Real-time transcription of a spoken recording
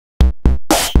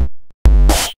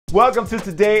Welcome to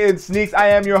Today in Sneaks. I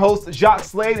am your host, Jacques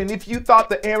Slade, and if you thought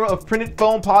the era of printed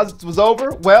foamposites was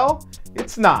over, well,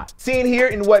 it's not. Seen here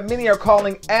in what many are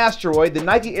calling Asteroid, the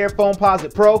Nike Air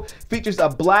Foamposite Pro features a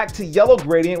black to yellow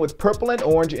gradient with purple and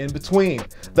orange in between.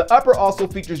 The upper also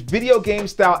features video game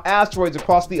style asteroids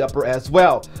across the upper as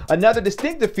well. Another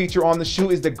distinctive feature on the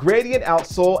shoe is the gradient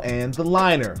outsole and the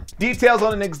liner. Details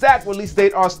on an exact release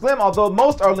date are slim, although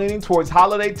most are leaning towards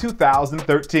holiday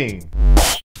 2013.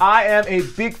 I am a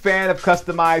big fan of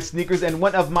customized sneakers, and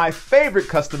one of my favorite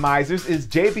customizers is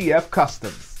JBF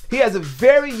Customs. He has a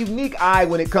very unique eye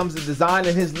when it comes to design,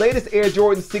 and his latest Air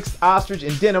Jordan 6 Ostrich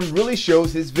in denim really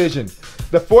shows his vision.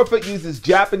 The forefoot uses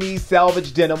Japanese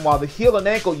salvage denim, while the heel and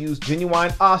ankle use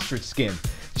genuine ostrich skin.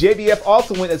 JBF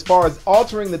also went as far as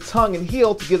altering the tongue and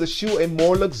heel to give the shoe a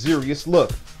more luxurious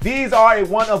look. These are a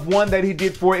one-of-one that he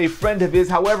did for a friend of his.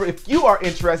 However, if you are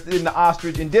interested in the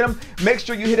ostrich in denim, make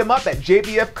sure you hit him up at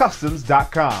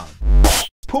jbfcustoms.com.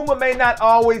 PUMA may not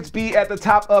always be at the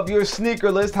top of your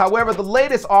sneaker list. However, the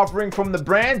latest offering from the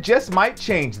brand just might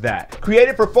change that.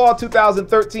 Created for fall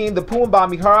 2013, the PUMA by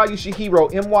Mihara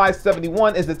Yoshihiro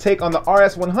MY71 is the take on the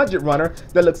RS100 runner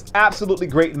that looks absolutely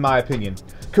great in my opinion.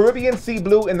 Caribbean sea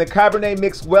blue and the Cabernet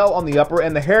mix well on the upper,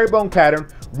 and the herringbone pattern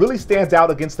really stands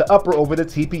out against the upper over the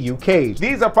TPU cage.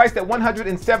 These are priced at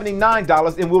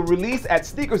 $179 and will release at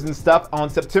Sneakers and Stuff on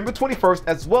September 21st,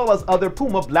 as well as other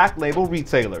PUMA black label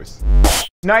retailers.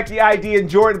 NIKEiD and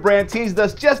Jordan brand teased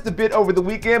us just a bit over the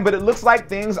weekend, but it looks like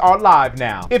things are live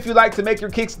now. If you like to make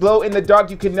your kicks glow in the dark,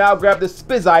 you can now grab the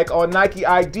Spizike on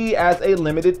NIKEiD as a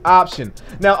limited option.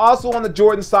 Now, also on the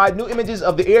Jordan side, new images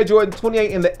of the Air Jordan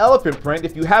 28 in the elephant print.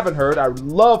 If you haven't heard, I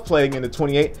love playing in the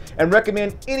 28 and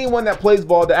recommend anyone that plays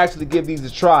ball to actually give these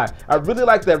a try. I really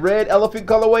like that red elephant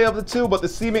colorway of the two, but the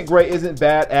cement gray isn't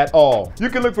bad at all. You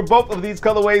can look for both of these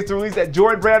colorways to release at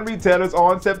Jordan brand retailers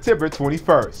on September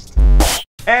 21st.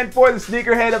 And for the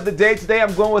sneakerhead of the day today,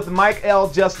 I'm going with Mike L.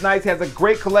 Just Nice. Has a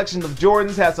great collection of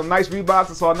Jordans, has some nice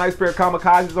Reeboks. I saw a nice pair of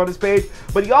Kamikazes on his page,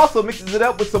 but he also mixes it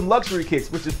up with some luxury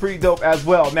kicks, which is pretty dope as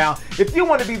well. Now, if you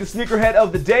want to be the sneakerhead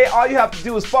of the day, all you have to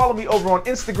do is follow me over on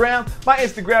Instagram. My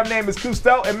Instagram name is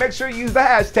Kustoo, and make sure you use the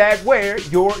hashtag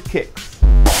 #WearYourKicks.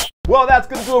 Well, that's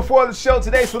going to do it for the show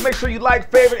today, so make sure you like,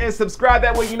 favorite, and subscribe.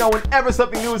 That way you know whenever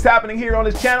something new is happening here on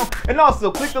this channel. And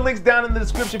also, click the links down in the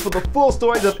description for the full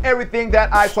stories of everything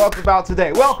that I talked about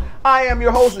today. Well, I am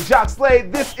your host, Jacques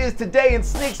Slade. This is Today in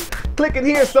Sneaks. Click in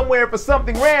here somewhere for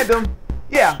something random.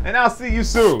 Yeah, and I'll see you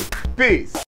soon.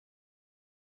 Peace.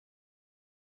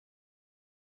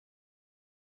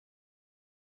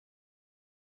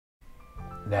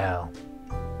 Now,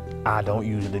 I don't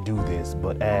usually do this,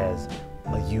 but as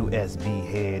a USB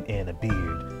head and a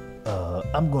beard,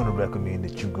 I'm going to recommend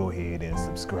that you go ahead and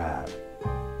subscribe.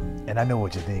 And I know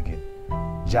what you're thinking.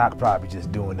 Jock probably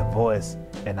just doing the voice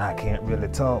and I can't really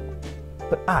talk,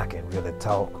 but I can really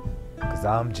talk because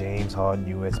I'm James Harden,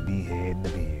 USB head and the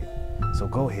beard. So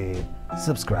go ahead,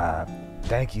 subscribe.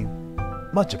 Thank you.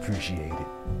 Much appreciated.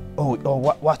 Oh,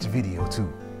 watch the video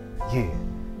too. Yeah.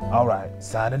 All right,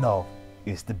 signing off.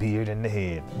 It's the beard and the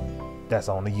head. That's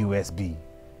on the USB.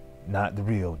 Not the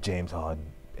real James Harden,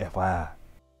 FYI.